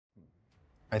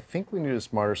I think we need a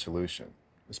smarter solution,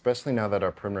 especially now that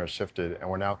our perimeter has shifted and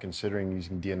we're now considering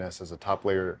using DNS as a top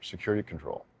layer security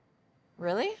control.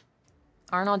 Really?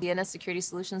 Aren't all DNS security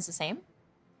solutions the same?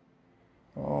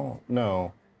 Oh,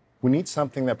 no. We need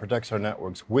something that protects our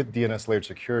networks with DNS layered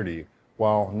security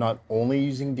while not only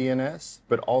using DNS,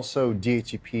 but also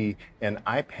DHCP and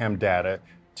IPAM data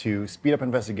to speed up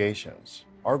investigations.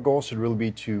 Our goal should really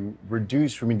be to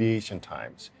reduce remediation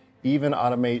times, even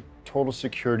automate total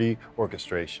security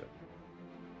orchestration.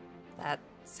 That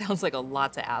sounds like a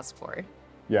lot to ask for.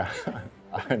 Yeah,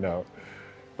 I know.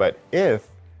 But if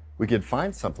we could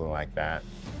find something like that,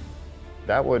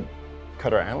 that would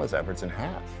cut our analyst efforts in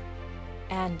half.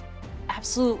 And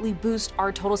absolutely boost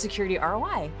our total security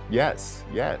ROI. Yes,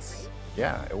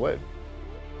 yeah, it would.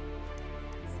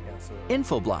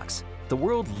 Infoblox, the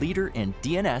world leader in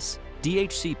DNS,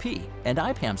 DHCP, and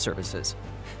IPAM services,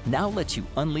 now lets you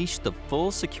unleash the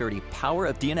full security power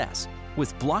of DNS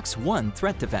with Bloxone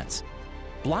Threat Defense.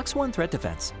 Bloxone Threat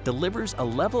Defense delivers a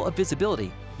level of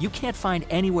visibility you can't find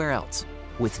anywhere else,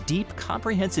 with deep,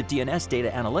 comprehensive DNS data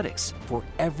analytics for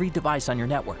every device on your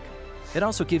network. It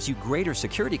also gives you greater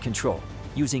security control,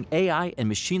 using AI and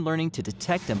machine learning to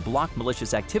detect and block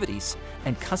malicious activities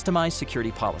and customize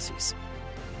security policies.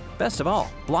 Best of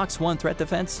all, Bloxone Threat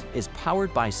Defense is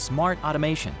powered by smart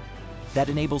automation that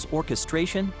enables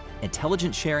orchestration,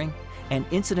 intelligence sharing, and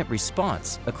incident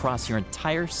response across your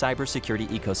entire cybersecurity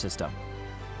ecosystem.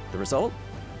 The result?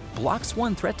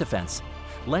 Bloxone Threat Defense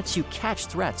lets you catch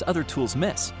threats other tools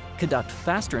miss, conduct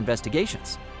faster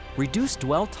investigations, reduce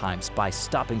dwell times by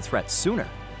stopping threats sooner,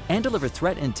 and deliver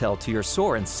threat intel to your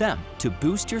SOAR and SEM to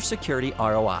boost your security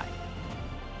ROI.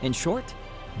 In short,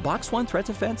 Bloxone Threat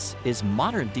Defense is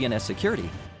modern DNS security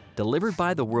delivered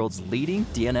by the world's leading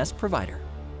DNS provider.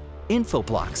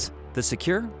 Infoblox, the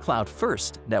secure,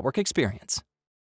 cloud-first network experience.